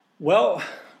Well,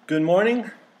 good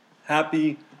morning.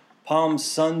 Happy Palm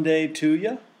Sunday to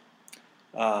you.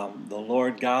 The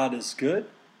Lord God is good,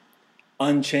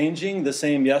 unchanging, the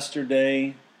same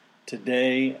yesterday,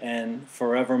 today, and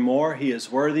forevermore. He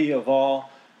is worthy of all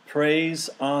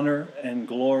praise, honor, and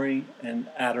glory and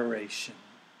adoration.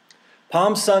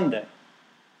 Palm Sunday.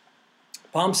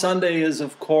 Palm Sunday is,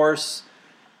 of course,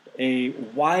 a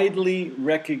widely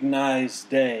recognized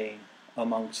day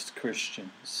amongst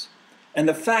Christians. And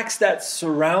the facts that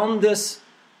surround this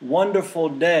wonderful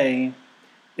day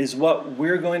is what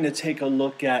we're going to take a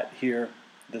look at here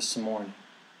this morning.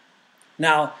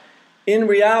 Now, in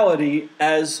reality,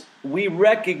 as we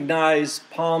recognize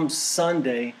Palm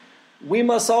Sunday, we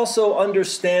must also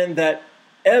understand that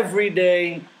every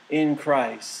day in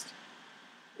Christ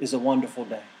is a wonderful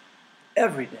day.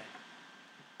 Every day.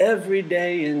 Every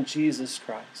day in Jesus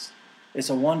Christ is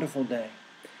a wonderful day.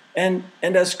 And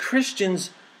as Christians,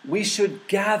 we should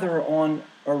gather on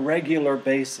a regular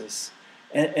basis,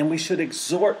 and we should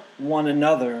exhort one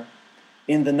another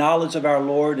in the knowledge of our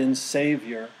Lord and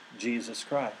Savior, Jesus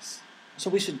Christ.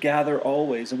 So we should gather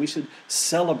always, and we should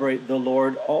celebrate the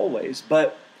Lord always.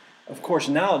 But, of course,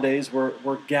 nowadays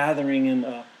we're gathering in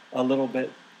a little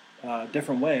bit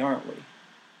different way, aren't we?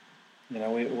 You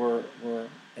know, we're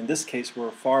in this case, we're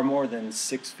far more than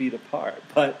 6 feet apart.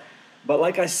 But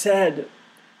like I said,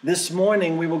 this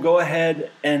morning, we will go ahead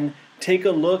and take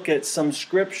a look at some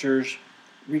scriptures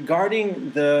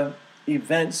regarding the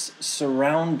events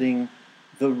surrounding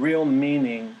the real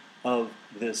meaning of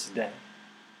this day,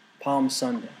 Palm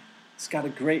Sunday. It's got a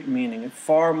great meaning, and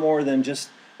far more than just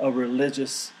a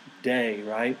religious day,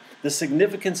 right? The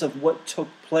significance of what took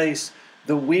place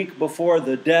the week before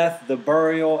the death, the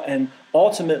burial, and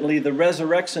ultimately the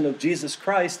resurrection of Jesus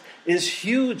Christ is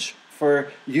huge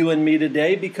for you and me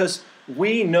today, because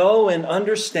we know and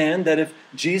understand that if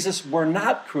Jesus were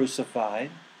not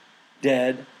crucified,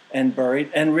 dead, and buried,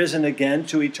 and risen again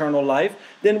to eternal life,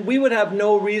 then we would have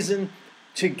no reason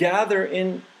to gather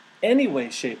in any way,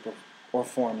 shape, or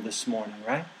form this morning,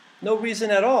 right? No reason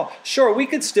at all. Sure, we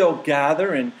could still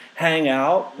gather and hang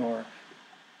out or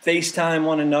FaceTime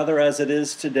one another as it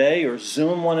is today, or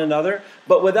Zoom one another,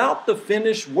 but without the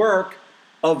finished work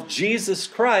of Jesus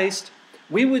Christ,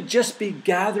 we would just be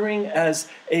gathering as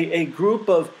a group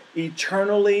of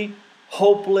eternally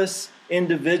hopeless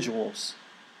individuals,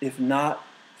 if not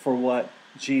for what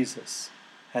Jesus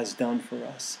has done for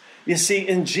us. You see,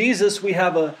 in Jesus we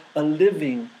have a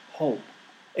living hope.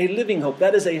 A living hope.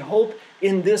 That is a hope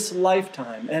in this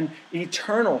lifetime, an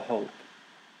eternal hope,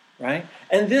 right?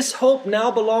 And this hope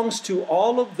now belongs to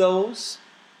all of those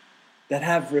that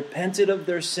have repented of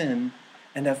their sin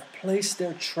and have placed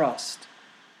their trust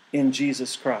in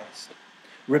Jesus Christ.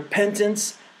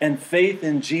 Repentance and faith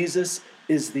in Jesus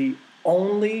is the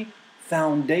only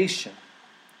foundation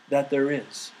that there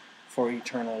is for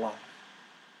eternal life.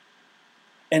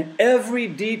 And every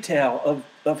detail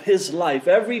of his life,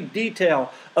 every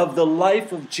detail of the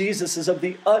life of Jesus is of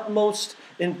the utmost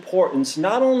importance,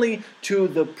 not only to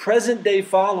the present day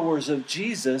followers of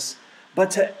Jesus,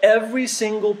 but to every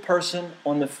single person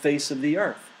on the face of the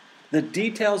earth. The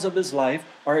details of his life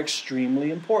are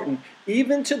extremely important,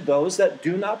 even to those that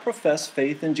do not profess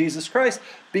faith in Jesus Christ,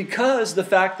 because the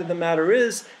fact of the matter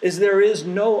is there is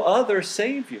no other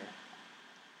Savior.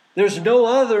 There's no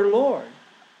other Lord.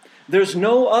 There's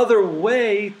no other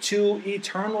way to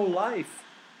eternal life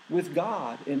with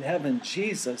God in heaven.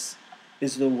 Jesus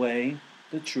is the way,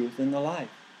 the truth, and the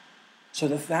life. So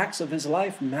the facts of his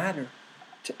life matter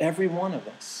to every one of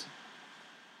us.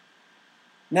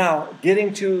 Now,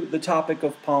 getting to the topic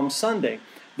of Palm Sunday.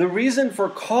 The reason for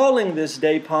calling this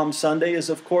day Palm Sunday is,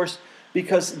 of course,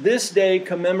 because this day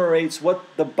commemorates what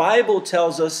the Bible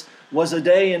tells us was a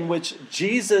day in which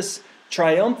Jesus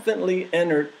triumphantly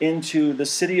entered into the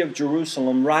city of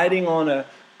Jerusalem, riding on a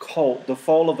colt, the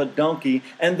foal of a donkey,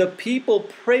 and the people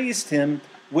praised him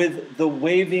with the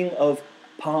waving of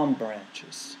palm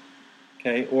branches,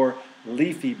 okay, or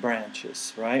leafy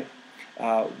branches, right?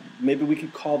 Maybe we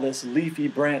could call this Leafy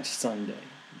Branch Sunday.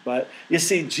 But you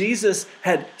see, Jesus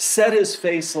had set his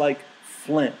face like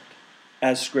flint,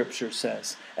 as Scripture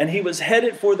says. And he was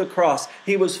headed for the cross.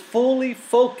 He was fully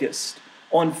focused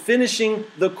on finishing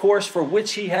the course for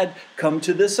which he had come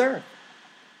to this earth.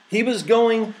 He was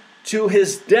going to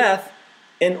his death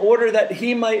in order that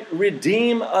he might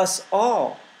redeem us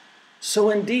all. So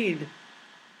indeed,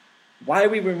 why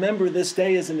we remember this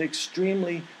day is an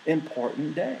extremely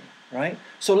important day. Right?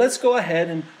 So let's go ahead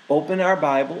and open our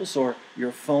Bibles or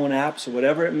your phone apps or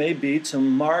whatever it may be to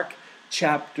Mark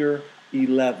chapter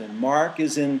 11. Mark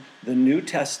is in the New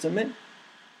Testament,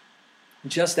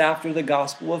 just after the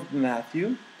Gospel of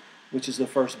Matthew. which is the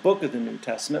first book of the New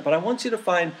Testament. But I want you to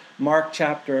find Mark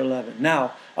chapter 11.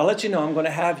 Now, I'll let you know, I'm going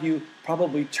to have you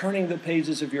probably turning the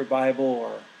pages of your Bible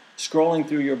or scrolling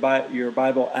through your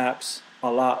Bible apps a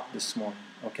lot this morning,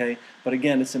 okay? But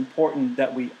again, it's important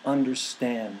that we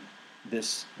understand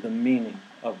the meaning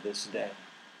of this day,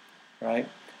 right?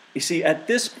 You see, at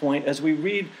this point, as we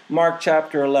read Mark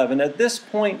chapter 11, at this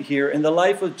point here in the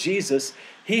life of Jesus,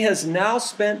 he has now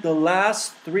spent the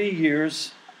last 3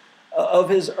 years of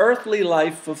his earthly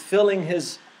life fulfilling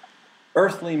his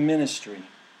earthly ministry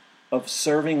of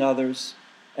serving others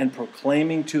and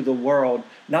proclaiming to the world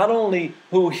not only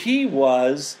who he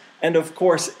was and of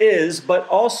course is, but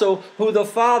also who the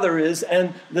Father is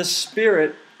and the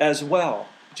Spirit as well.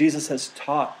 Jesus has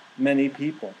taught many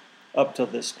people up to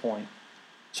this point.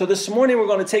 So this morning we're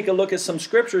going to take a look at some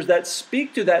scriptures that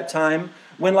speak to that time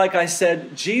when, like I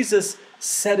said, Jesus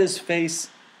set his face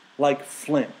like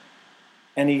flint.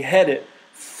 And he headed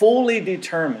fully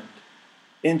determined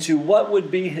into what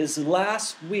would be his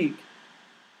last week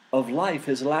of life,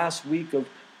 his last week of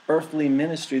earthly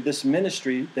ministry, this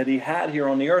ministry that he had here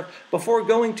on the earth before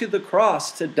going to the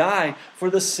cross to die for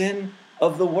the sin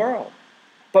of the world.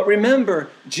 But remember,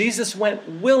 Jesus went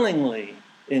willingly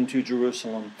into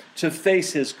Jerusalem to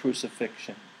face his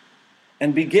crucifixion.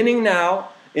 And beginning now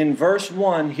in verse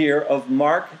 1 here of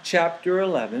Mark chapter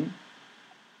 11,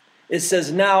 it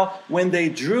says, "Now, when they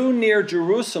drew near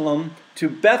Jerusalem to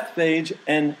Bethphage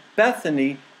and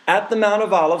Bethany at the Mount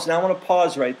of Olives." Now, I want to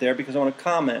pause right there because I want to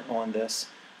comment on this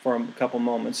for a couple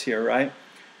moments here, right?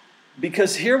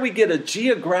 Because here we get a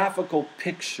geographical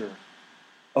picture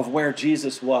of where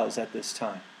Jesus was at this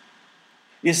time.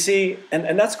 You see,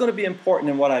 and that's going to be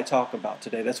important in what I talk about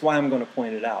today. That's why I'm going to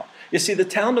point it out. You see, the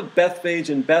town of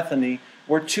Bethphage and Bethany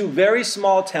were two very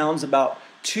small towns about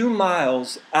 2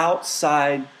 miles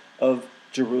outside of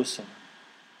Jerusalem.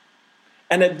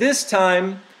 And at this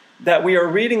time that we are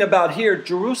reading about here,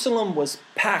 Jerusalem was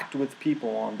packed with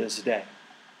people on this day.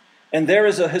 And there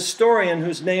is a historian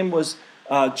whose name was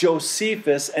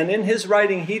Josephus, and in his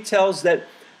writing he tells that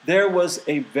there was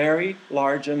a very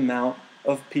large amount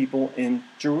of people in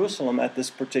Jerusalem at this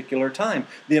particular time.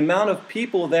 The amount of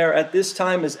people there at this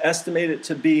time is estimated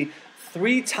to be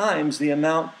 3 times the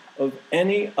amount of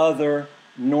any other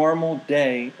normal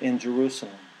day in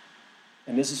Jerusalem.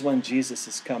 And this is when Jesus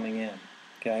is coming in,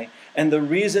 okay? And the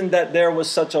reason that there was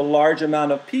such a large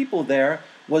amount of people there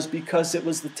was because it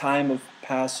was the time of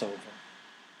Passover.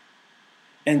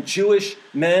 And Jewish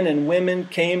men and women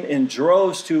came in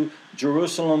droves to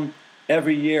Jerusalem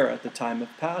every year at the time of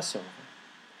Passover.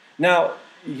 Now,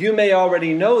 you may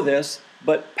already know this,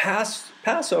 but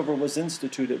Passover was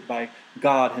instituted by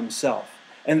God himself.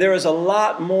 And there is a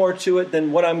lot more to it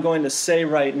than what I'm going to say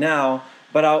right now,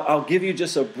 but I'll give you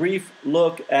just a brief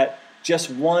look at just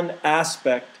one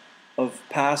aspect of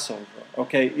Passover.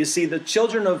 Okay, you see, the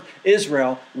children of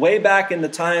Israel, way back in the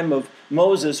time of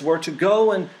Moses, were to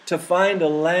go and to find a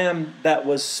lamb that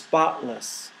was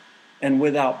spotless and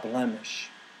without blemish.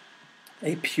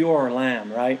 A pure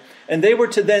lamb, right? And they were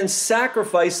to then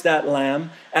sacrifice that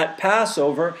lamb at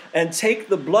Passover and take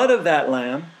the blood of that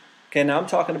lamb. Okay, now I'm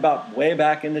talking about way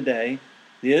back in the day,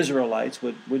 the Israelites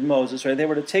with Moses, right? They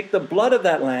were to take the blood of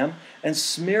that lamb and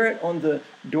smear it on the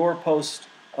doorpost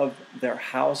of their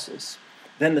houses.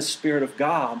 Then the Spirit of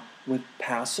God would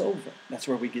pass over. That's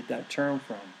where we get that term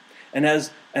from. And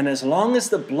as long as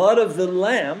the blood of the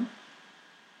lamb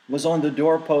was on the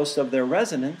doorpost of their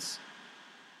residence,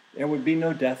 there would be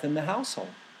no death in the household.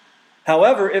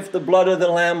 However, if the blood of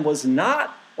the lamb was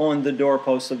not on the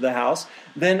doorpost of the house,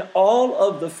 then all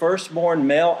of the firstborn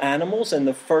male animals and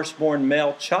the firstborn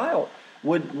male child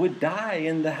would die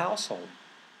in the household.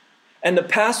 And the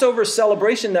Passover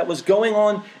celebration that was going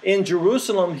on in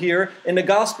Jerusalem here in the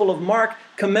Gospel of Mark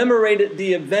commemorated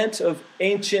the event of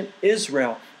ancient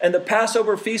Israel. And the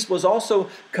Passover feast was also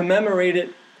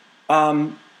commemorated,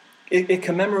 it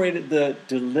commemorated the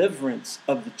deliverance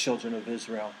of the children of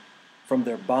Israel from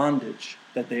their bondage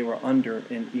that they were under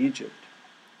in Egypt.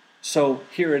 So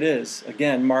here it is,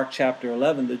 again, Mark chapter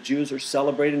 11. The Jews are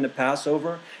celebrating the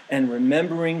Passover and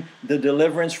remembering the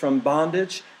deliverance from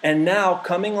bondage. And now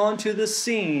coming onto the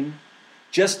scene,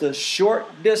 just a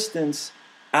short distance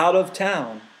out of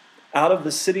town, out of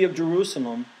the city of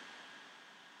Jerusalem,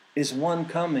 is one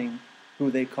coming who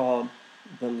they called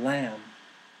the Lamb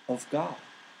of God,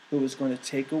 who was going to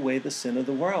take away the sin of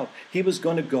the world. He was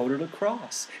going to go to the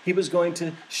cross. He was going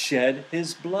to shed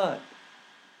his blood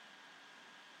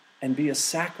and be a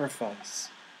sacrifice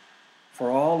for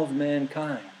all of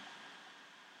mankind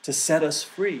to set us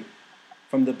free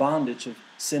from the bondage of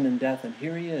sin and death. And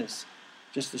here he is,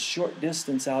 just a short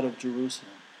distance out of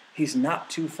Jerusalem. He's not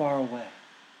too far away.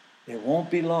 It won't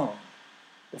be long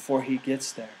before he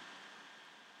gets there.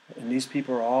 And these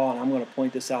people are all, and I'm going to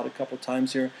point this out a couple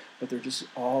times here, but they're just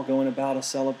all going about a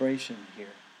celebration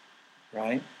here,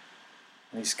 right?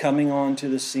 And he's coming onto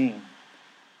the scene.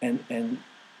 And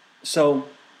so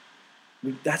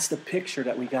that's the picture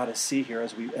that we got to see here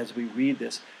as we read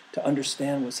this to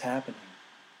understand what's happening.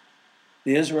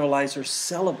 The Israelites are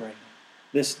celebrating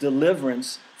this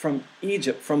deliverance from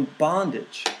Egypt, from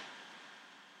bondage.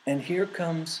 And here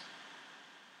comes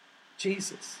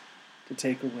Jesus to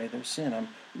take away their sin. I'm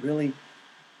really,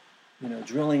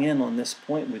 drilling in on this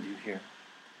point with you here.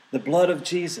 The blood of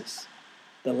Jesus,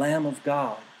 the Lamb of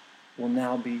God, will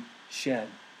now be shed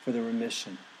for the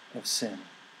remission of sin.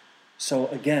 So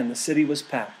again, the city was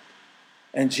packed.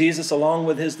 And Jesus, along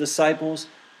with his disciples,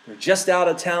 they're just out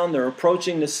of town. They're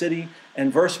approaching the city.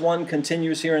 And verse 1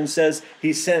 continues here and says,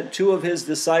 he sent 2 of his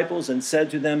disciples and said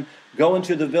to them, go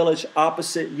into the village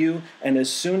opposite you, and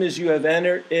as soon as you have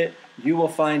entered it, you will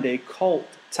find a colt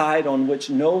tied on which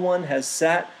no one has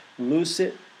sat. Loose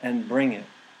it and bring it.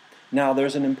 Now,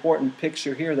 there's an important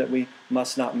picture here that we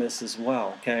must not miss as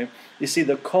well, okay? You see,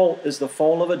 the colt is the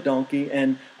foal of a donkey,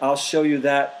 and I'll show you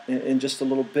that in just a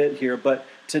little bit here. But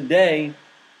today,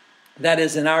 that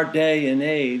is in our day and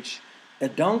age, a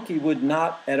donkey would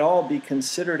not at all be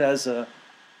considered as a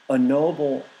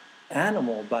noble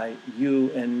animal by you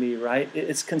and me, right?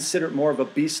 It's considered more of a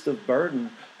beast of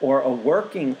burden or a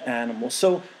working animal.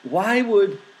 So why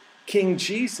would King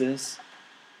Jesus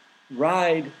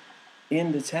ride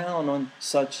into town on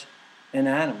such an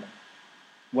animal?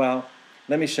 Well,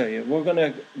 let me show you. We're going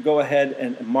to go ahead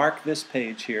and mark this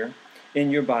page here in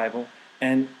your Bible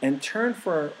and turn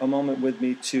for a moment with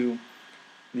me to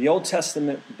the Old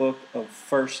Testament book of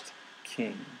 1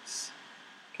 Kings.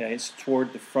 Okay, it's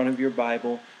toward the front of your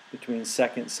Bible between 2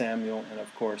 Samuel and,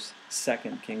 of course, 2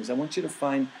 Kings. I want you to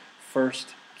find 1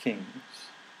 Kings.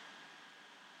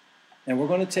 And we're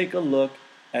going to take a look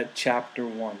at chapter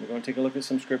 1. We're going to take a look at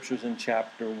some scriptures in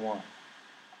chapter 1.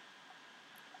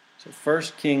 So 1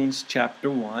 Kings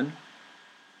chapter 1.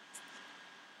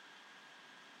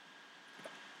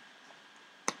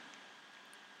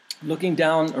 Looking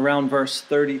down around verse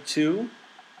 32,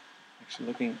 actually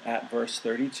looking at verse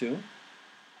 32,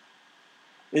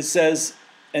 it says,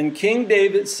 and King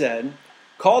David said,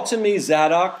 call to me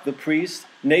Zadok the priest,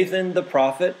 Nathan the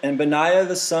prophet, and Benaiah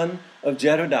the son of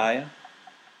Jehoiada.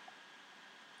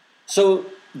 So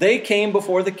they came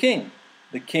before the king.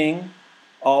 The king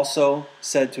also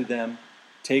said to them,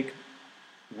 take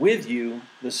with you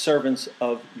the servants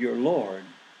of your Lord,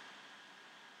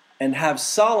 and have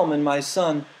Solomon my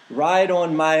son ride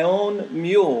on my own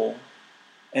mule,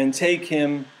 and take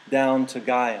him down to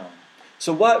Gihon.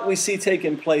 So what we see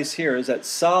taking place here is that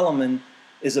Solomon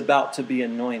is about to be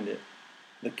anointed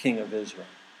the king of Israel.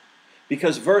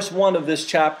 Because verse 1 of this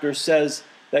chapter says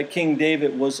that King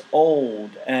David was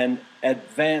old and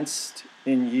advanced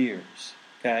in years.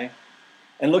 Okay?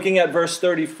 And looking at verse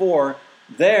 34,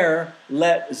 there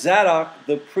let Zadok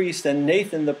the priest and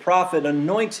Nathan the prophet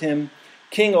anoint him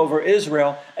king over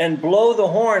Israel, and blow the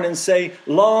horn and say,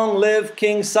 long live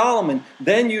King Solomon.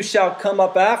 Then you shall come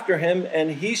up after him,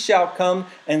 and he shall come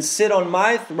and sit on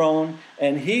my throne,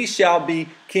 and he shall be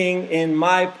king in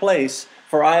my place.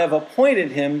 For I have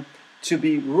appointed him to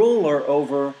be ruler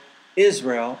over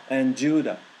Israel and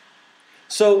Judah.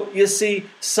 So you see,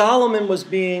 Solomon was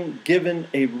being given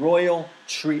a royal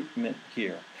treatment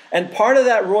here. And part of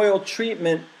that royal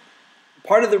treatment,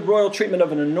 part of the royal treatment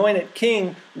of an anointed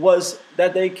king was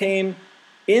that they came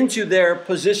into their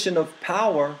position of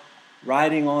power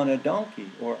riding on a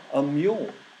donkey or a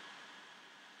mule.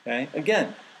 Okay?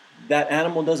 Again, that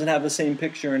animal doesn't have the same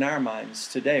picture in our minds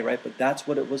today, right? But that's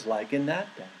what it was like in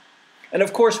that day. And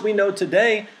of course, we know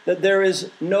today that there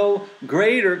is no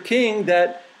greater king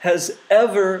that has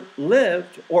ever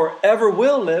lived or ever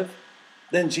will live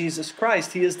than Jesus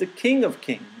Christ. He is the King of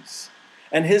Kings.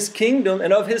 And his kingdom,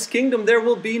 and of his kingdom there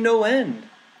will be no end.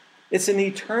 It's an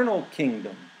eternal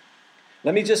kingdom.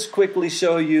 Let me just quickly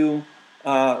show you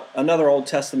another Old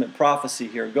Testament prophecy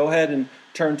here. Go ahead and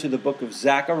turn to the book of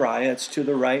Zechariah. It's to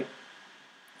the right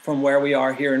from where we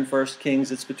are here in 1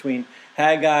 Kings. It's between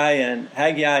Haggai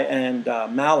and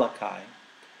Malachi.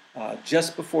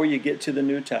 Just before you get to the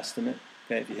New Testament.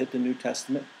 Okay, if you hit the New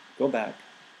Testament, go back.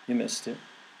 You missed it.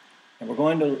 And we're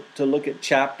going to look at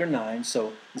chapter 9.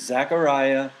 So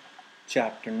Zechariah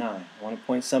chapter 9. I want to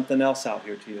point something else out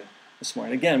here to you this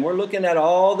morning. Again, we're looking at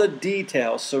all the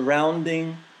details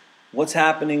surrounding what's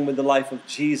happening with the life of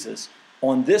Jesus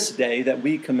on this day that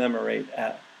we commemorate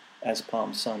as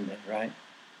Palm Sunday, right?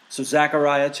 So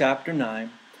Zechariah chapter 9,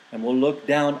 And we'll look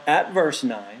down at verse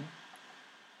 9.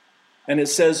 And it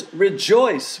says,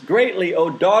 "Rejoice greatly, O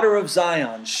daughter of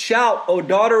Zion. Shout, O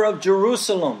daughter of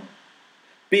Jerusalem.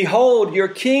 Behold, your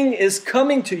king is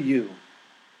coming to you.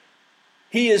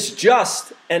 He is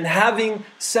just and having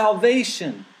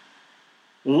salvation,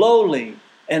 lowly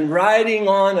and riding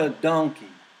on a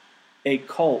donkey, a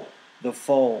colt, the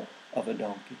foal of a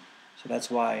donkey." So that's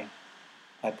why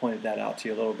I pointed that out to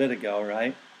you a little bit ago,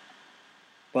 right?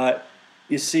 But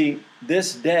you see,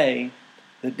 this day,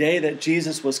 the day that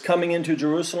Jesus was coming into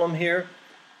Jerusalem here,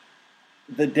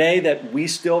 the day that we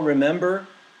still remember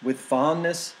with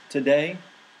fondness today,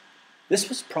 this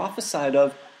was prophesied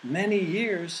of many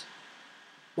years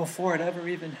before it ever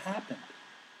even happened.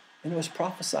 And it was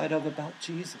prophesied of about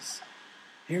Jesus.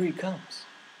 Here he comes,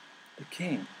 the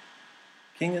king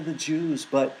of the Jews,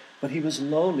 but he was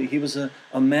lowly. He was a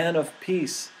man of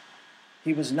peace.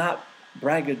 He was not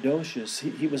braggadocious.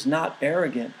 He was not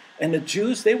arrogant. And the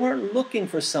Jews, they weren't looking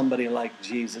for somebody like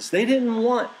Jesus. They didn't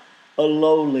want a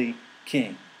lowly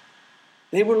king.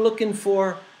 They were looking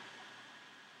for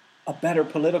a better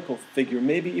political figure,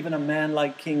 maybe even a man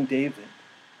like King David,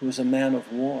 who was a man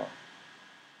of war.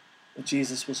 But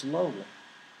Jesus was lowly,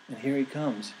 and here he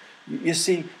comes. You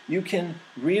see, you can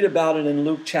read about it in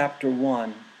Luke chapter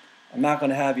 1. I'm not going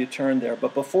to have you turn there,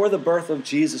 but before the birth of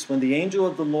Jesus, when the angel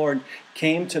of the Lord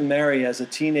came to Mary as a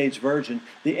teenage virgin,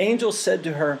 the angel said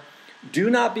to her, "Do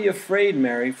not be afraid,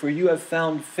 Mary, for you have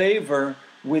found favor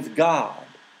with God.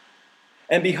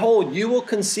 And behold, you will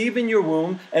conceive in your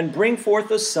womb and bring forth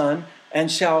a son,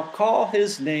 and shall call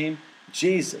his name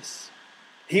Jesus.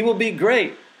 He will be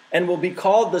great and will be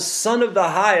called the Son of the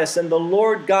Highest, and the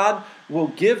Lord God will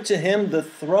give to him the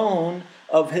throne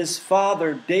of his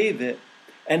father David,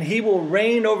 and he will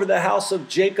reign over the house of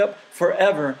Jacob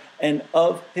forever, and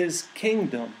of his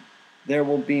kingdom there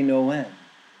will be no end."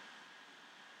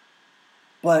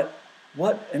 But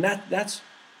what, and that's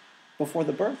before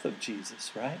the birth of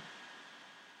Jesus, right?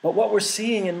 But what we're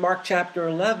seeing in Mark chapter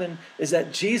 11 is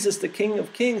that Jesus, the King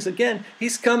of Kings, again,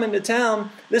 he's coming to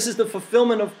town. This is the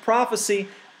fulfillment of prophecy.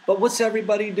 But what's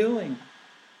everybody doing?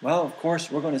 Well, of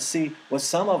course, we're going to see what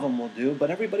some of them will do,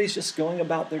 but everybody's just going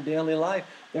about their daily life.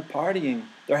 They're partying.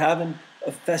 They're having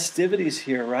festivities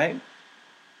here, right?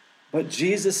 But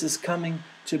Jesus is coming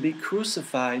to be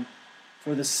crucified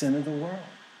for the sin of the world.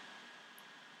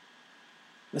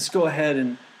 Let's go ahead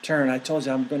and turn. I told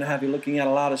you I'm going to have you looking at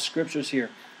a lot of scriptures here.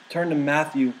 Turn to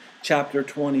Matthew chapter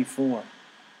 24.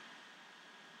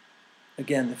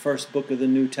 Again, the first book of the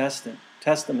New Testament,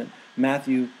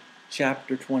 Matthew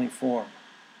chapter 24.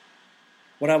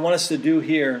 What I want us to do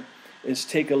here is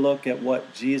take a look at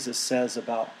what Jesus says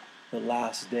about the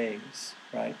last days,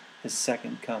 right? His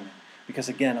second coming. Because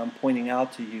again, I'm pointing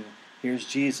out to you, here's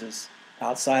Jesus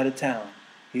outside of town.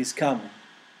 He's coming,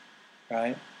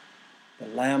 right? The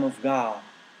Lamb of God.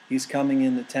 He's coming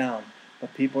into town.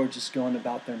 But people are just going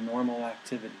about their normal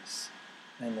activities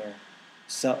and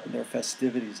their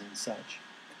festivities and such.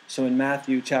 So in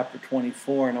Matthew chapter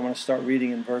 24, and I want to start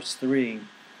reading in verse 3,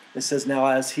 it says, "Now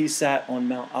as he sat on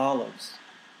Mount Olives,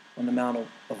 on the Mount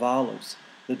of Olives,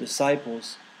 the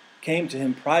disciples came to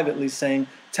him privately, saying,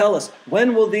 'Tell us,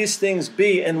 when will these things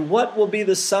be, and what will be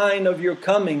the sign of your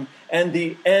coming and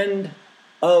the end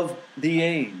of the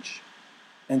age?'"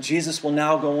 And Jesus will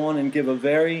now go on and give a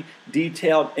very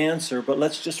detailed answer, but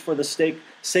let's just for the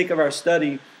sake of our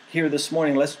study here this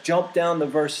morning, let's jump down to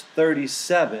verse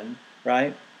 37,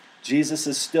 right? Jesus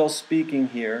is still speaking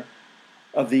here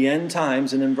of the end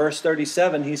times, and in verse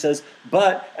 37 he says,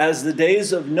 "But as the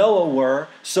days of Noah were,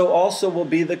 so also will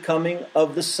be the coming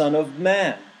of the Son of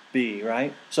Man be,"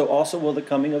 right? So also will the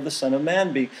coming of the Son of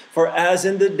Man be. "For as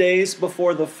in the days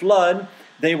before the flood,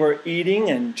 they were eating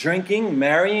and drinking,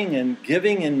 marrying and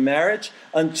giving in marriage,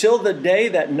 until the day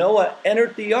that Noah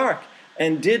entered the ark,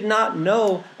 and did not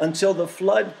know until the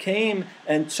flood came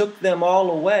and took them all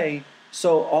away,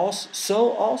 so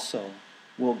also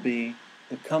will be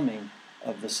the coming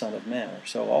of the Son of Man," or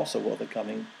so also will the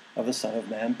coming of the Son of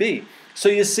Man be. So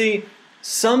you see,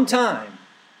 sometime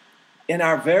in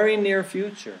our very near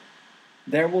future,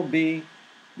 there will be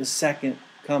the second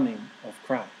coming of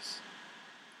Christ.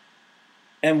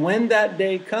 And when that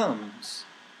day comes,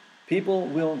 people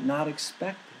will not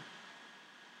expect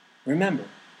it. Remember,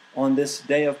 on this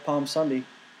day of Palm Sunday,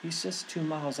 he's just 2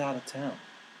 miles out of town.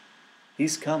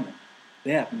 He's coming.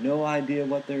 They have no idea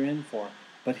what they're in for,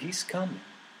 but he's coming.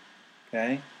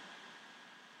 Okay?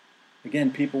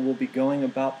 Again, people will be going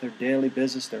about their daily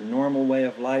business, their normal way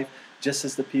of life, just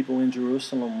as the people in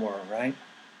Jerusalem were, right?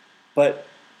 But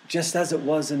just as it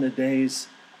was in the days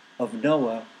of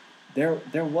Noah,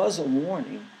 there was a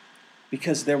warning,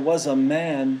 because there was a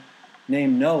man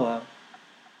named Noah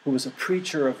who was a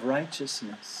preacher of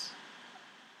righteousness.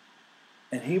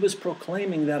 And he was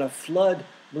proclaiming that a flood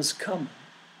was coming.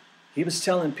 He was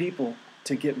telling people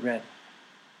to get ready.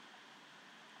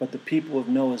 But the people of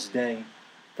Noah's day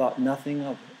thought nothing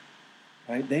of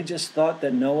it. Right? They just thought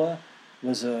that Noah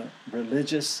was a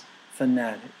religious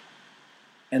fanatic.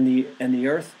 And the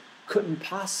earth couldn't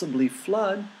possibly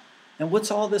flood. And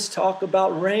what's all this talk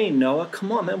about rain, Noah?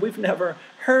 Come on, man, we've never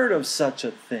heard of such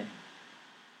a thing.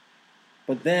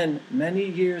 But then, many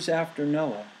years after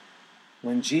Noah,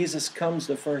 when Jesus comes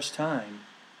the first time,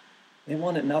 they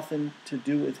wanted nothing to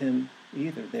do with him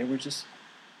either. They were just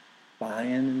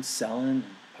buying and selling and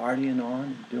partying on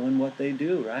and doing what they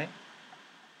do, right?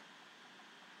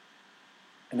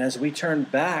 And as we turn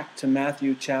back to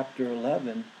Matthew chapter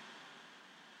 11,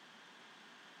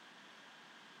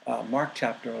 Mark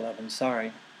chapter 11,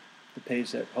 the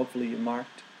page that hopefully you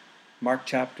marked, Mark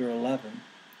chapter 11,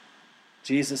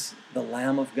 Jesus, the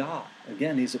Lamb of God,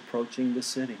 again, he's approaching the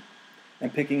city.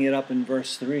 And picking it up in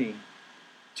verse 3,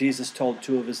 Jesus told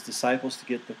two of his disciples to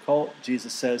get the colt.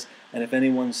 Jesus says, and if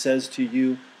anyone says to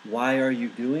you, why are you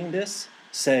doing this?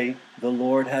 Say, the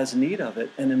Lord has need of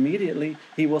it, and immediately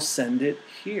he will send it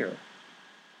here.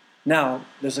 Now,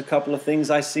 there's a couple of things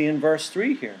I see in verse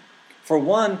 3 here. For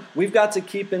one, we've got to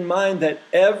keep in mind that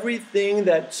everything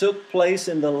that took place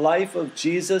in the life of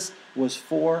Jesus was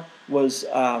foreordained,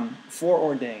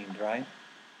 right?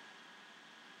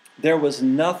 There was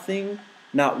nothing,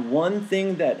 not one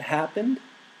thing that happened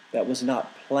that was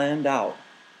not planned out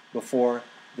before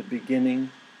the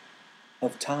beginning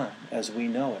of time as we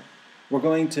know it. We're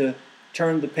going to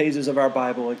turn the pages of our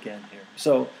Bible again here.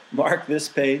 So mark this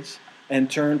page and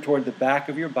turn toward the back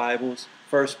of your Bibles,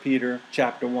 1 Peter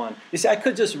chapter 1. You see, I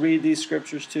could just read these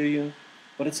scriptures to you,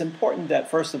 but it's important that,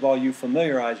 first of all, you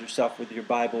familiarize yourself with your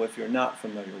Bible if you're not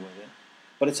familiar with it.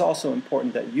 But it's also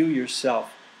important that you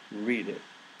yourself read it.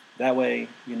 That way,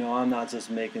 you know, I'm not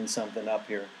just making something up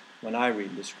here when I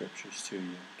read the scriptures to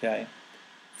you, okay?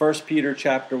 1 Peter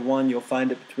chapter 1, you'll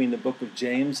find it between the book of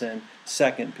James and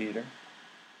 2 Peter.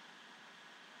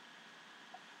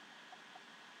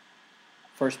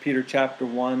 1 Peter chapter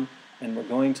 1, and we're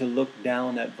going to look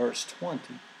down at verse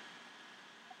 20.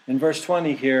 In verse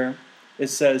 20 here, it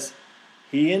says,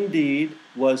 he indeed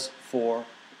was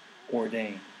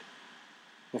foreordained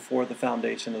before the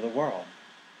foundation of the world,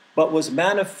 but was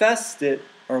manifest in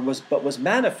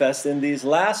these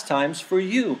last times for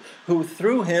you, who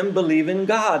through him believe in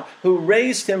God, who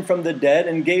raised him from the dead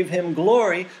and gave him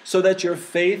glory, so that your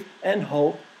faith and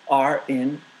hope are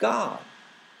in God.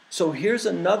 So here's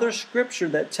another scripture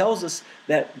that tells us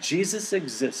that Jesus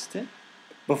existed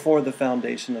before the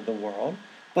foundation of the world,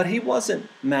 but he wasn't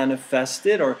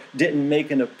manifested or didn't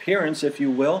make an appearance, if you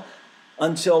will,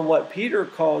 until what Peter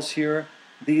calls here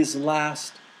these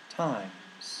last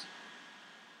times.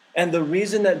 And the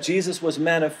reason that Jesus was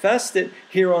manifested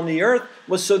here on the earth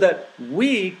was so that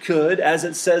we could, as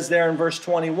it says there in verse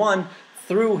 21,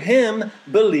 through him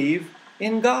believe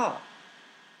in God.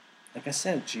 Like I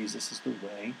said, Jesus is the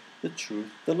way, the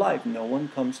truth, the life. No one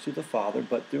comes to the Father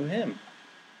but through him,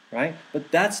 right?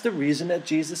 But that's the reason that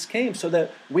Jesus came, so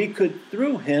that we could,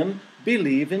 through him,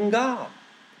 believe in God.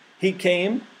 He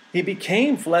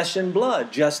became flesh and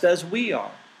blood, just as we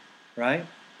are, right?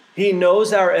 He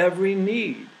knows our every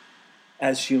need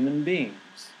as human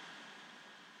beings.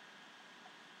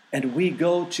 And we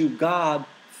go to God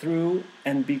through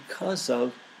and because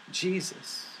of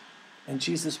Jesus. And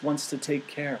Jesus wants to take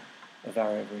care of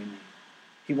our every need.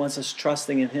 He wants us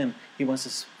trusting in him. He wants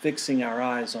us fixing our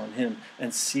eyes on him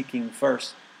and seeking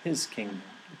first his kingdom,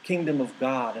 the kingdom of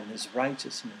God and his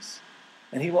righteousness.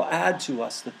 And he will add to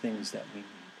us the things that we need.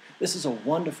 This is a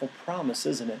wonderful promise,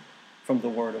 isn't it, from the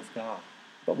Word of God.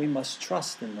 But we must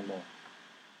trust in the Lord.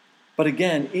 But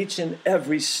again, each and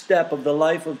every step of the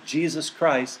life of Jesus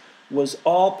Christ was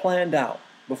all planned out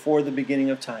before the beginning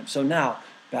of time. So now,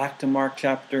 back to Mark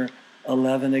chapter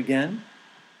 11 again.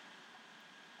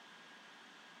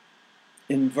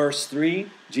 In verse 3,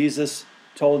 Jesus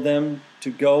told them to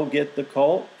go get the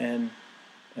colt, and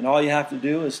all you have to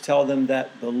do is tell them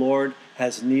that the Lord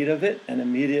has need of it, and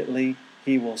immediately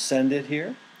he will send it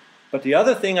here. But the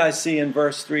other thing I see in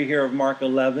verse 3 here of Mark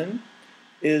 11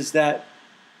 is that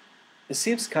it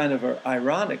seems kind of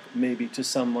ironic maybe to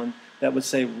someone that would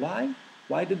say, why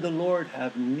did the Lord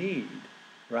have need,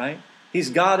 right? He's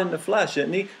God in the flesh,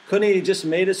 isn't he? Couldn't he just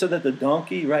made it so that the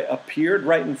donkey appeared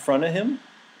right in front of him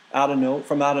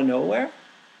from out of nowhere?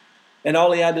 And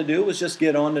all he had to do was just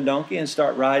get on the donkey and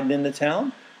start riding into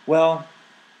town? Well,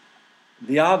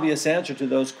 the obvious answer to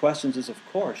those questions is, of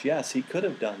course, yes, he could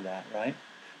have done that, right?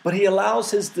 But he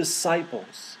allows his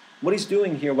disciples what he's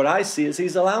doing here, what I see, is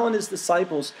he's allowing his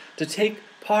disciples to take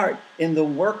part in the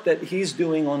work that he's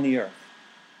doing on the earth.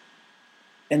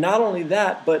 And not only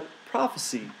that, but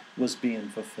prophecy was being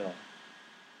fulfilled.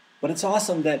 But it's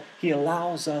awesome that he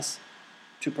allows us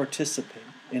to participate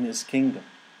in his kingdom.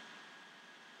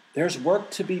 There's work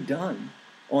to be done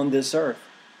on this earth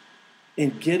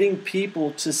in getting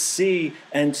people to see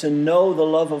and to know the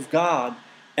love of God.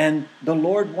 And the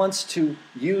Lord wants to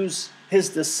use his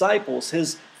disciples,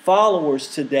 his followers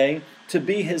today, to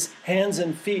be his hands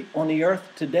and feet on the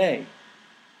earth today.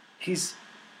 His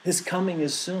coming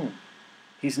is soon.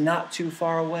 He's not too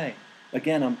far away.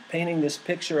 Again, I'm painting this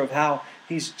picture of how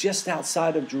he's just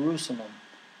outside of Jerusalem,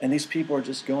 and these people are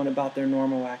just going about their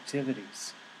normal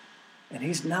activities. And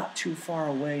he's not too far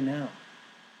away now.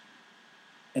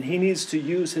 And he needs to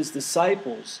use his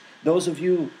disciples, those of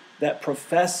you that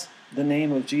profess the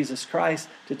name of Jesus Christ,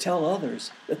 to tell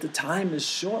others that the time is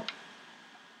short.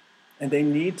 And they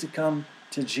need to come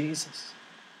to Jesus.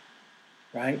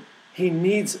 Right? He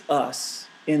needs us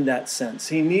in that sense.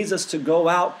 He needs us to go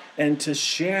out and to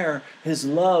share his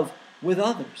love with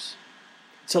others.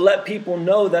 To let people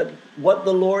know that what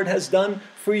the Lord has done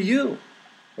for you.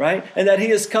 Right? And that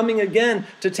he is coming again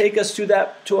to take us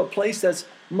to a place that's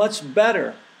much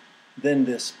better than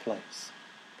this place.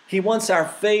 He wants our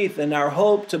faith and our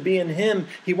hope to be in him.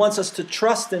 He wants us to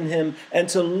trust in him and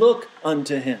to look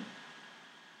unto him.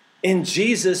 In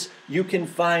Jesus, you can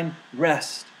find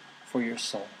rest for your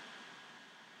soul.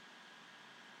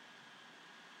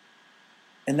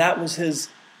 And that was his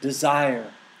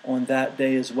desire on that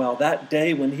day as well. That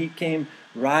day when he came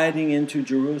riding into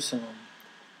Jerusalem.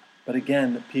 But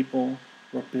again, the people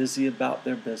were busy about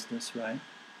their business, right?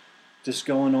 Just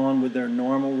going on with their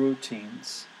normal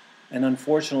routines. And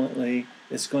unfortunately,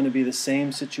 it's going to be the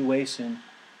same situation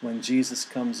when Jesus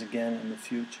comes again in the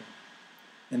future.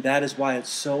 And that is why it's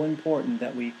so important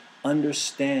that we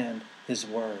understand his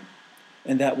word.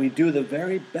 And that we do the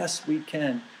very best we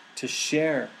can to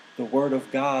share the word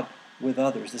of God with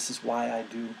others. This is why I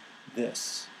do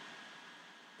this.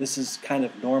 This is kind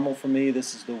of normal for me.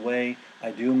 This is the way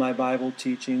I do my Bible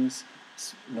teachings.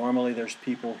 Normally there's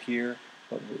people here,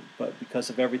 but because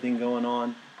of everything going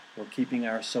on, we're keeping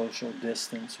our social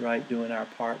distance, right? Doing our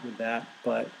part with that.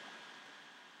 But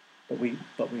we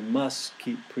must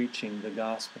keep preaching the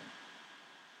gospel.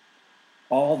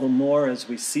 All the more as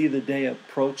we see the day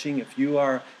approaching. If you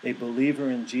are a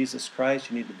believer in Jesus Christ,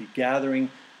 you need to be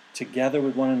gathering together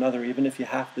with one another, even if you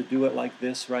have to do it like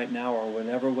this right now or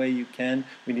whatever way you can.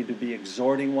 We need to be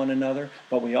exhorting one another,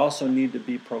 but we also need to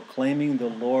be proclaiming the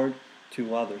Lord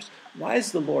to others. Why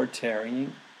is the Lord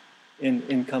tarrying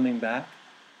in coming back?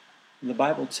 The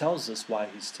Bible tells us why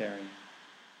he's tarrying.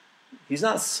 He's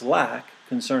not slack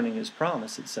concerning his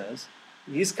promise, it says.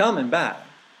 He's coming back.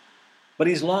 But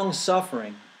he's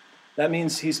long-suffering. That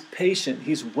means he's patient,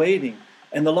 he's waiting.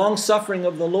 And the long-suffering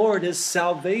of the Lord is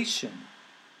salvation.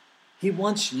 He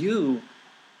wants you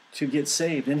to get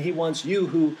saved. And he wants you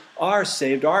who are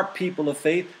saved, our people of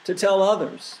faith, to tell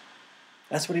others.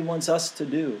 That's what he wants us to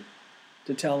do,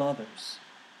 to tell others.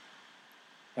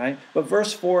 Right? But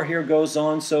verse 4 here goes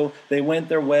on, so they went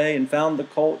their way and found the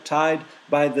colt tied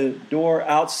by the door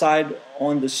outside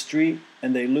on the street,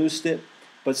 and they loosed it.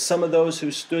 But some of those who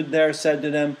stood there said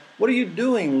to them, "What are you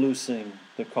doing loosing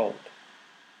the colt?"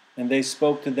 And they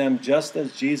spoke to them just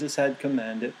as Jesus had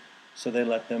commanded, so they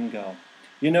let them go.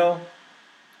 You know,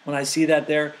 when I see that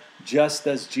there, just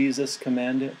as Jesus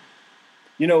commanded,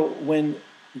 you know, when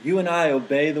you and I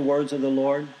obey the words of the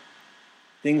Lord,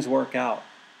 things work out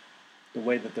the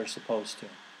way that they're supposed to.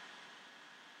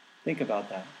 Think about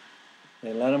that.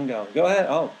 They let them go. Go ahead.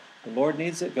 Oh, the Lord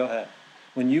needs it? Go ahead.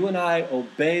 When you and I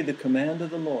obey the command of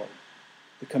the Lord,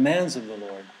 the commands of the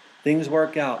Lord, things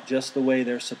work out just the way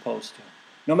they're supposed to.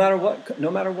 No matter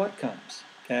what comes,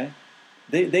 okay?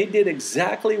 They did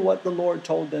exactly what the Lord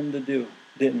told them to do,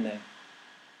 didn't they?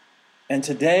 And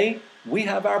today, we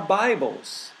have our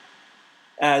Bibles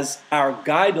as our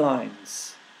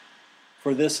guidelines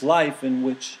for this life in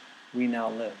which we now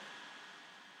live.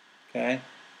 Okay?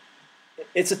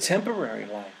 It's a temporary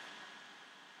life.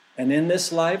 And in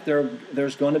this life,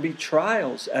 there's going to be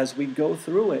trials as we go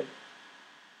through it.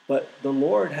 But the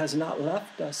Lord has not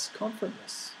left us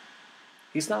comfortless.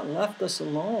 He's not left us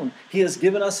alone. He has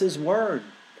given us his word.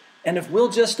 And if we'll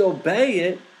just obey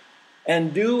it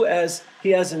and do as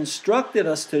he has instructed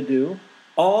us to do,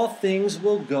 all things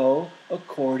will go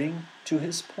according to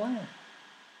his plan.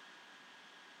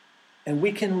 And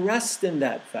we can rest in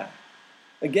that fact.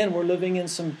 Again, we're living in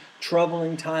some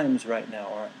troubling times right now,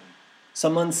 aren't we?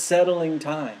 Some unsettling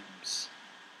times.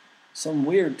 Some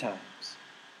weird times.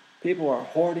 People are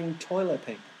hoarding toilet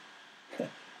paper.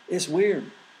 It's weird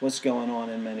what's going on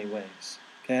in many ways,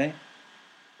 okay?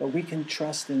 But we can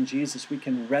trust in Jesus. We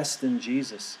can rest in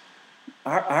Jesus.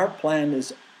 Our plan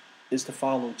is to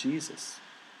follow Jesus,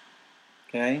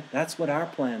 okay? That's what our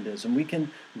plan is, and we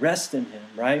can rest in him,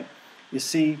 right? You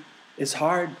see, it's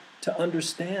hard to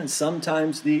understand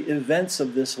sometimes the events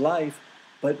of this life,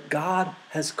 but God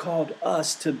has called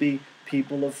us to be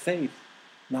people of faith,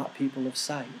 not people of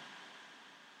sight.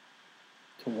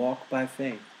 To walk by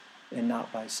faith and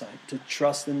not by sight. To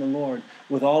trust in the Lord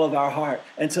with all of our heart.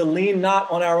 And to lean not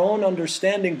on our own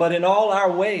understanding, but in all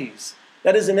our ways.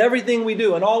 That is, in everything we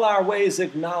do, in all our ways,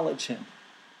 acknowledge him.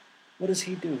 What does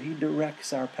he do? He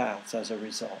directs our paths as a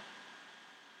result.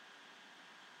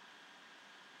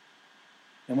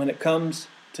 And when it comes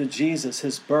to Jesus,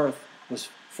 his birth was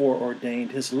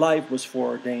foreordained. His life was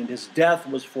foreordained. His death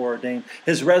was foreordained.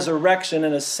 His resurrection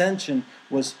and ascension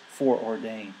was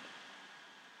foreordained.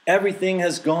 Everything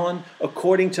has gone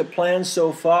according to plan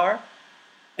so far.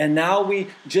 And now we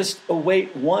just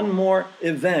await one more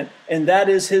event, and that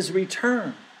is his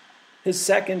return, his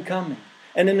second coming.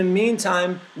 And in the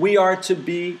meantime, we are to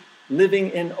be living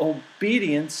in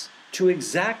obedience to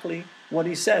exactly what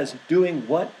he says, doing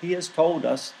what he has told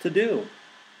us to do.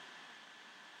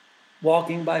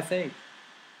 Walking by faith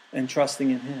and trusting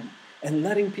in him and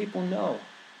letting people know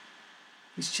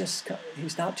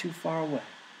he's not too far away.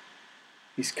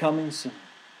 He's coming soon.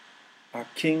 Our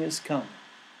King is coming.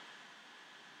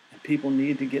 And people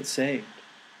need to get saved.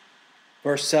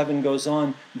 Verse 7 goes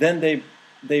on, then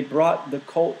they brought the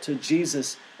colt to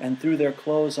Jesus and threw their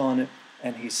clothes on it,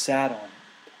 and he sat on it.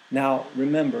 Now,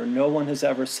 remember, no one has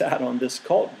ever sat on this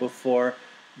colt before,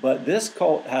 but this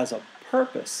colt has a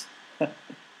purpose.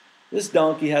 This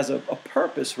donkey has a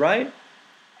purpose, right?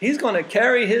 He's going to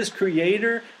carry his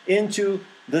Creator into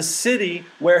the city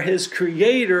where his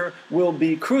Creator will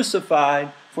be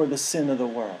crucified for the sin of the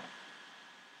world.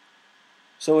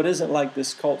 So it isn't like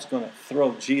this colt's going to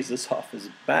throw Jesus off his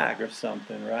back or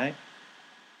something, right?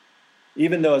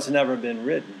 Even though it's never been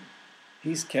ridden,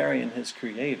 he's carrying his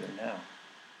Creator now.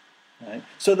 Right?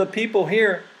 So the people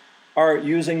here are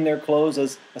using their clothes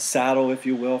as a saddle, if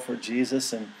you will, for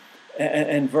Jesus.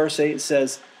 And verse 8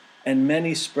 says, and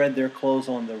many spread their clothes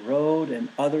on the road, and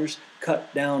others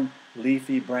cut down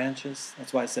leafy branches.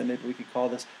 That's why I said maybe we could call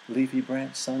this Leafy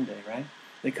Branch Sunday, right?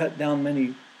 They cut down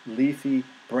many leafy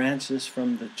branches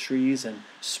from the trees and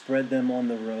spread them on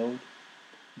the road.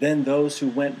 Then those who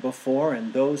went before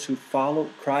and those who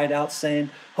followed cried out, saying,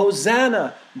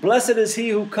 Hosanna! Blessed is he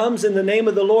who comes in the name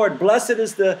of the Lord. Blessed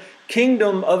is the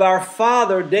kingdom of our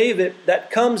father David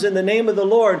that comes in the name of the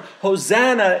Lord.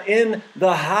 Hosanna in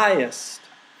the highest.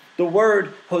 The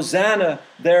word Hosanna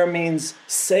there means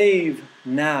save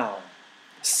now.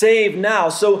 Save now.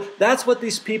 So that's what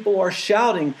these people are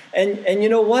shouting. And you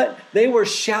know what? They were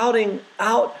shouting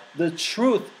out the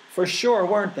truth for sure,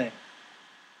 weren't they?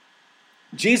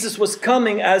 Jesus was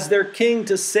coming as their king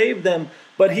to save them,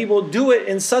 but he will do it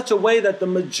in such a way that the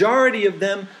majority of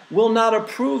them will not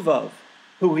approve of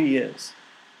who he is.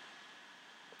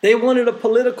 They wanted a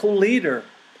political leader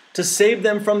to save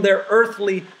them from their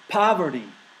earthly poverty.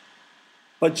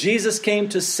 But Jesus came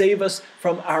to save us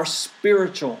from our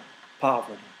spiritual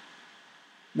poverty.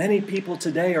 Many people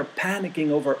today are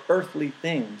panicking over earthly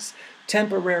things,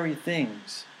 temporary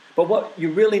things. But what you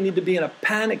really need to be in a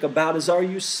panic about is, are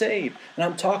you saved? And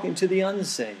I'm talking to the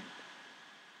unsaved.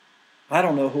 I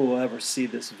don't know who will ever see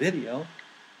this video.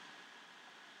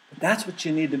 But that's what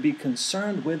you need to be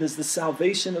concerned with, is the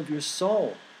salvation of your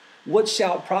soul. What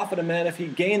shall it profit a man if he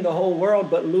gain the whole world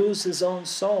but lose his own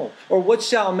soul? Or what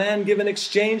shall a man give in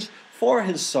exchange for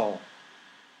his soul?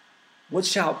 What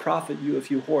shall it profit you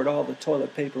if you hoard all the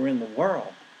toilet paper in the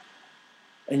world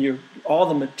and all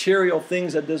the material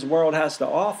things that this world has to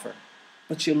offer,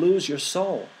 but you lose your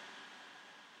soul?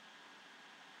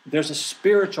 There's a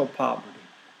spiritual poverty.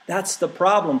 That's the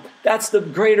problem. That's the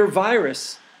greater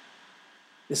virus.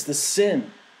 It's the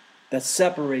sin that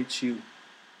separates you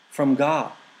from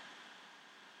God.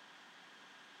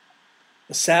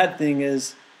 The sad thing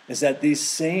is that these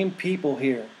same people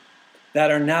here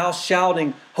that are now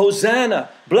shouting, Hosanna,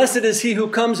 blessed is he who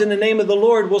comes in the name of the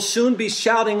Lord, will soon be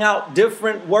shouting out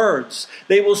different words.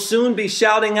 They will soon be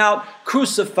shouting out,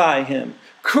 crucify him,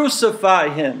 crucify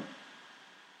him.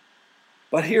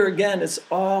 But here again, it's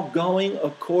all going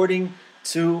according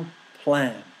to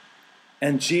plan.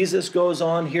 And Jesus goes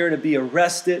on here to be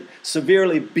arrested,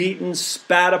 severely beaten,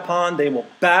 spat upon. They will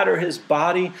batter his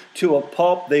body to a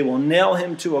pulp. They will nail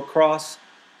him to a cross,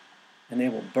 and they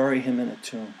will bury him in a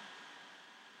tomb.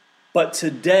 But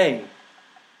today,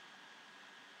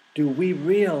 do we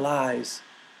realize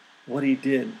what he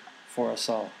did for us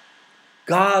all?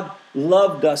 God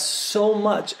loved us so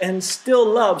much and still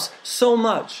loves so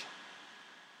much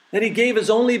that he gave his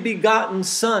only begotten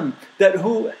Son, that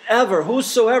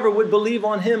whosoever would believe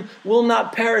on him will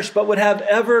not perish but would have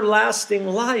everlasting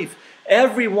life.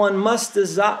 Everyone must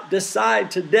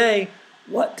decide today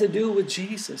what to do with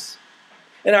Jesus.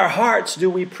 In our hearts, do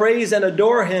we praise and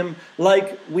adore him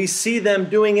like we see them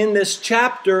doing in this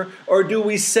chapter, or do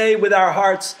we say with our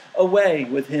hearts, away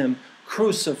with him,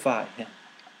 crucify him?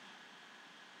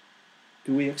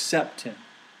 Do we accept him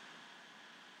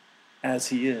as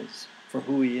he is, for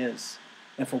who he is,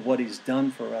 and for what he's done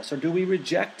for us? Or do we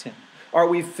reject him? Are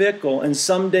we fickle, and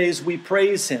some days we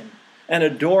praise him and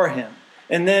adore him,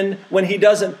 and then when he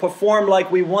doesn't perform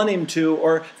like we want him to,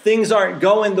 or things aren't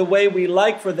going the way we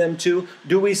like for them to,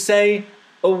 do we say,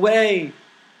 away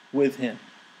with him?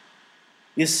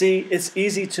 You see, it's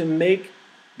easy to make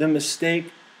the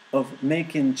mistake of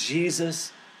making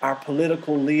Jesus our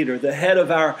political leader, the head of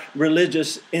our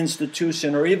religious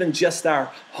institution, or even just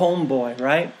our homeboy,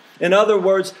 right? In other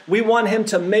words, we want him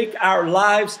to make our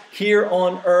lives here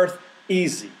on earth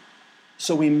easy.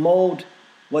 So we mold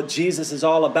what Jesus is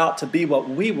all about to be what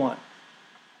we want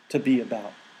to be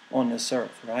about on this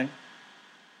earth, right?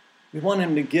 We want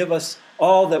him to give us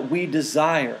all that we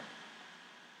desire.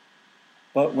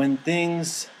 But when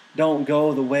things don't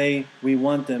go the way we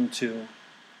want them to,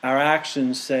 our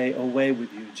actions say, away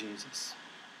with you, Jesus.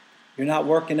 You're not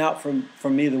working out for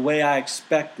me the way I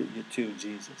expected you to,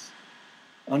 Jesus.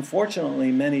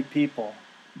 Unfortunately, many people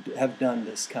have done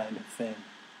this kind of thing.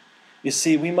 You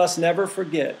see, we must never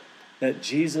forget that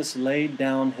Jesus laid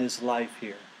down his life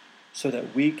here so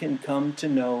that we can come to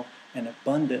know an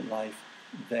abundant life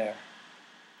there,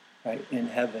 right? In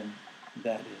heaven,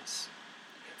 that is.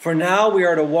 For now, we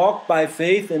are to walk by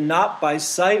faith and not by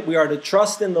sight. We are to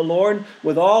trust in the Lord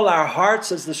with all our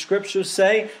hearts, as the scriptures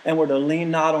say, and we're to lean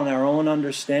not on our own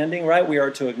understanding, right? We are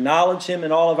to acknowledge him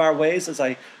in all of our ways, as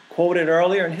I quoted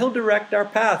earlier, and he'll direct our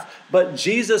path. But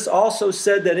Jesus also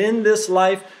said that in this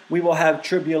life we will have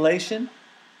tribulation,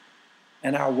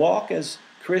 and our walk as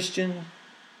a Christian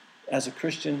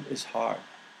is hard.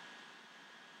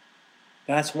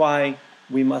 That's why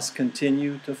we must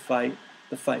continue to fight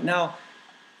the fight. Now,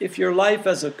 if your life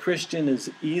as a Christian is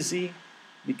easy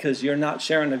because you're not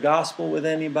sharing the gospel with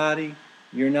anybody,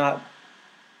 you're not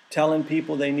telling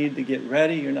people they need to get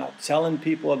ready, you're not telling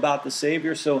people about the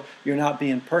Savior, so you're not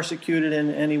being persecuted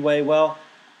in any way, well,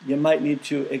 you might need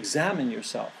to examine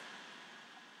yourself,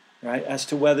 right, as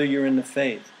to whether you're in the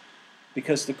faith.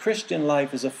 Because the Christian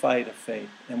life is a fight of faith,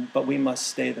 but we must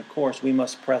stay the course. We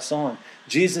must press on.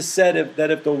 Jesus said that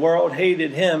if the world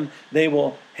hated him, they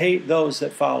will hate those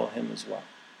that follow him as well.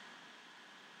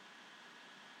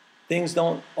 Things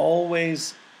don't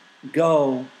always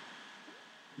go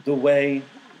the way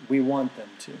we want them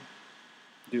to,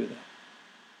 do they?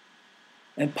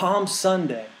 And Palm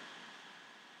Sunday,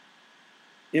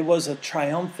 it was a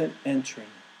triumphant entry.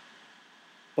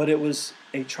 But it was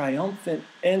a triumphant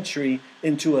entry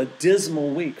into a dismal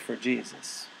week for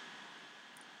Jesus.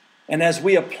 And as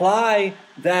we apply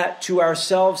that to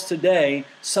ourselves today,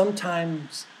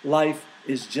 sometimes life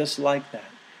is just like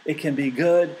that. It can be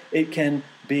good, it can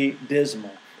be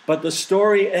dismal. But the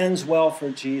story ends well for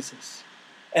Jesus.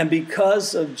 And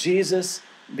because of Jesus,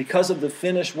 because of the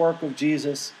finished work of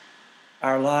Jesus,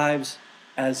 our lives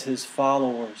as his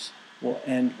followers will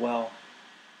end well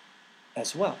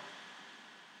as well.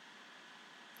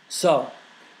 So,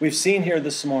 we've seen here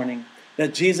this morning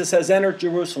that Jesus has entered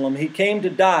Jerusalem. He came to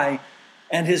die,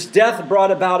 and his death brought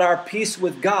about our peace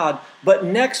with God. But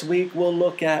next week, we'll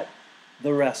look at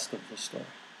the rest of the story.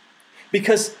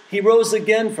 Because he rose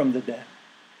again from the dead,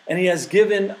 and he has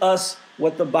given us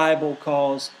what the Bible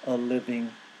calls a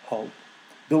living hope.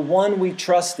 The one we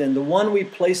trust in, the one we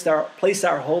place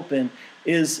our hope in,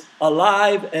 is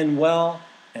alive and well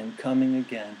and coming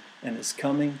again. And his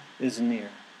coming is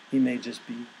near. He may just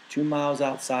be 2 miles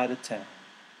outside of town.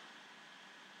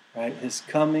 Right? His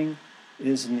coming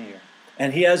is near.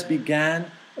 And he has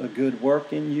began a good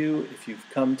work in you if you've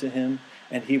come to him,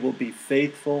 and he will be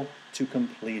faithful to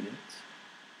complete it.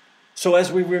 So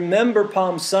as we remember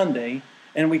Palm Sunday,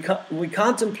 and we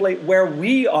contemplate where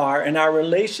we are in our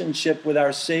relationship with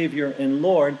our Savior and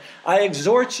Lord, I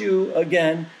exhort you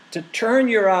again to turn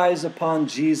your eyes upon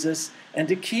Jesus and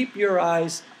to keep your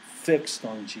eyes fixed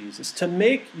on Jesus, to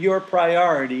make your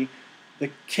priority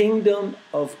the kingdom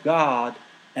of God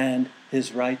and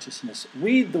his righteousness.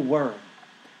 Read the word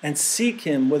and seek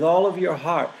him with all of your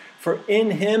heart, for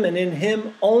in him and in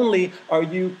him only are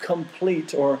you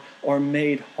complete or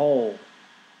made whole.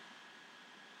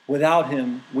 Without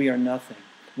him, we are nothing.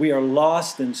 We are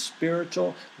lost in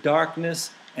spiritual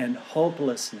darkness and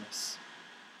hopelessness.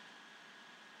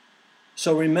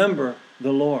 So remember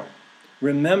the Lord.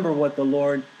 Remember what the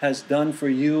Lord has done for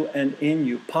you and in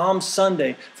you. Palm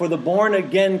Sunday for the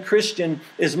born-again Christian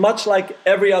is much like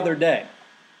every other day,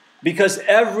 because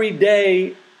every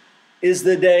day is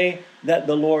the day that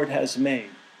the Lord has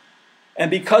made. And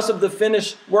because of the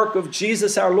finished work of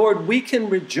Jesus our Lord, we can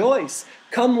rejoice.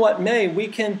 Come what may, we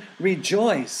can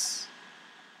rejoice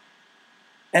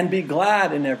and be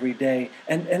glad in every day.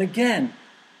 And again,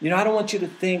 I don't want you to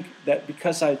think that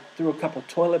because I threw a couple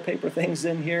toilet paper things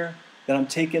in here, that I'm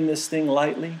taking this thing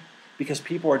lightly, because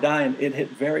people are dying. It hit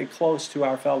very close to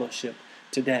our fellowship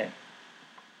today.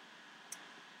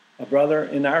 A brother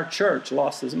in our church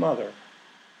lost his mother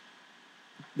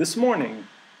this morning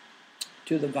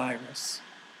to the virus.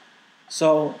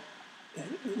 So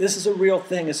this is a real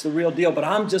thing. It's the real deal. But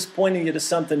I'm just pointing you to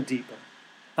something deeper.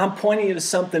 I'm pointing you to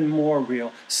something more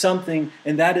real. Something,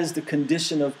 and that is the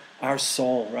condition of our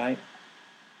soul, right?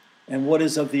 And what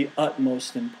is of the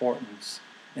utmost importance.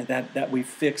 And that we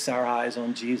fix our eyes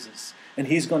on Jesus. And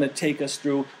He's going to take us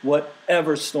through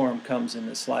whatever storm comes in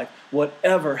this life.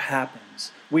 Whatever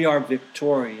happens, we are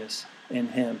victorious in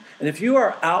Him. And if you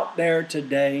are out there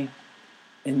today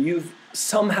and you've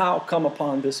somehow come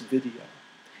upon this video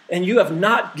and you have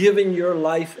not given your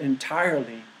life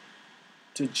entirely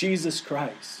to Jesus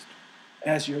Christ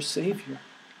as your Savior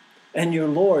and your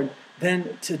Lord,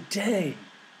 then today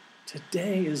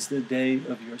is the day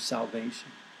of your salvation.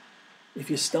 If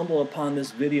you stumble upon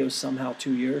this video somehow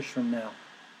 2 years from now,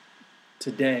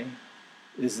 today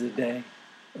is the day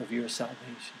of your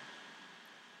salvation.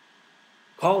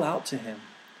 Call out to Him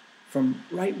from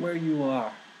right where you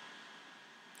are.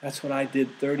 That's what I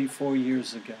did 34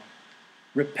 years ago.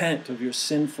 Repent of your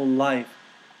sinful life.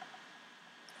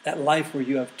 That life where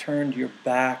you have turned your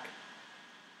back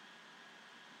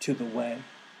to the way,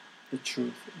 the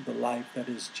truth, the life that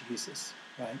is Jesus,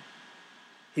 right?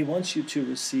 He wants you to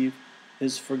receive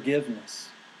His forgiveness.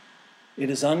 It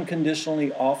is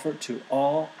unconditionally offered to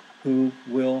all who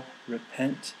will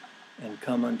repent and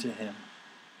come unto Him.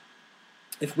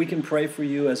 If we can pray for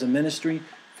you as a ministry,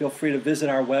 feel free to visit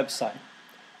our website,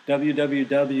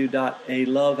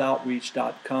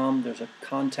 www.aloveoutreach.com. There's a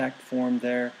contact form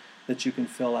there that you can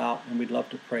fill out, and we'd love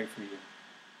to pray for you.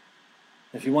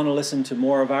 If you want to listen to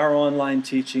more of our online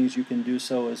teachings, you can do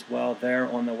so as well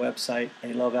there on the website,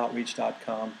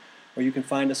 aloveoutreach.com. Or you can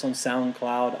find us on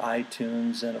SoundCloud,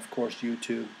 iTunes, and of course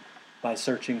YouTube by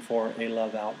searching for A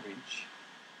Love Outreach.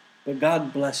 But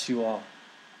God bless you all.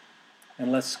 And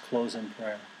let's close in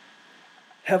prayer.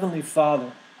 Heavenly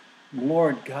Father,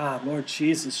 Lord God, Lord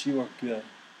Jesus, you are good.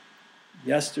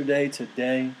 Yesterday,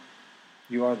 today,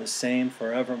 you are the same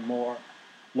forevermore.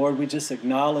 Lord, we just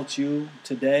acknowledge you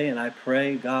today, and I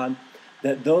pray, God,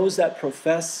 that those that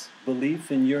profess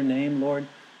belief in your name, Lord,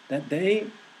 that they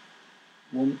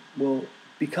will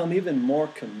become even more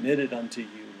committed unto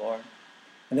you, Lord,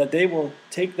 and that they will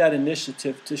take that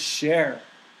initiative to share.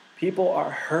 People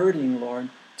are hurting, Lord,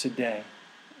 today,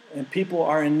 and people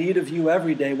are in need of you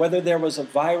every day. Whether there was a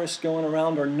virus going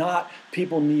around or not,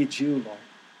 people need you, Lord.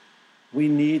 We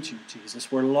need you,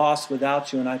 Jesus. We're lost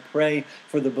without you, and I pray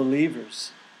for the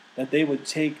believers that they would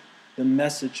take the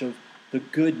message of the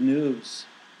good news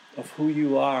of who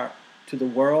you are to the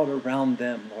world around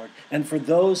them, Lord. And for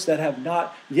those that have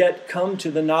not yet come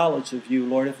to the knowledge of you,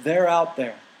 Lord, if they're out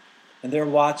there and they're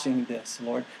watching this,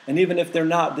 Lord, and even if they're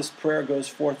not, this prayer goes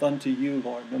forth unto you,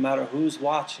 Lord, no matter who's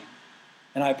watching.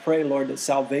 And I pray, Lord, that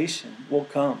salvation will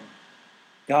come.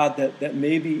 God, that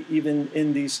maybe even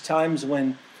in these times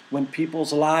when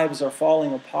people's lives are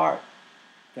falling apart,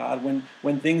 God,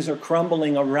 when things are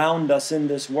crumbling around us in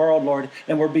this world, Lord,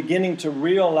 and we're beginning to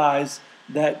realize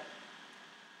that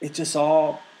it just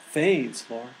all fades,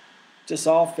 Lord. It just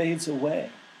all fades away.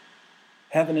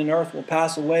 Heaven and earth will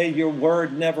pass away. Your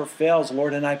word never fails,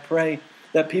 Lord. And I pray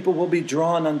that people will be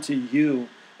drawn unto you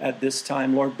at this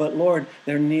time, Lord. But, Lord,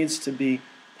 there needs to be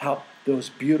those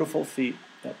beautiful feet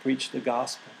that preach the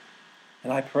gospel.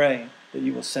 And I pray that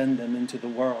you will send them into the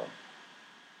world.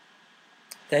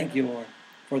 Thank you, Lord,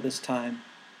 for this time.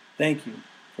 Thank you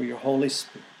for your Holy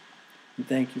Spirit. And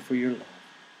thank you for your love.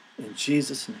 In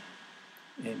Jesus' name.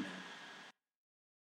 Amen.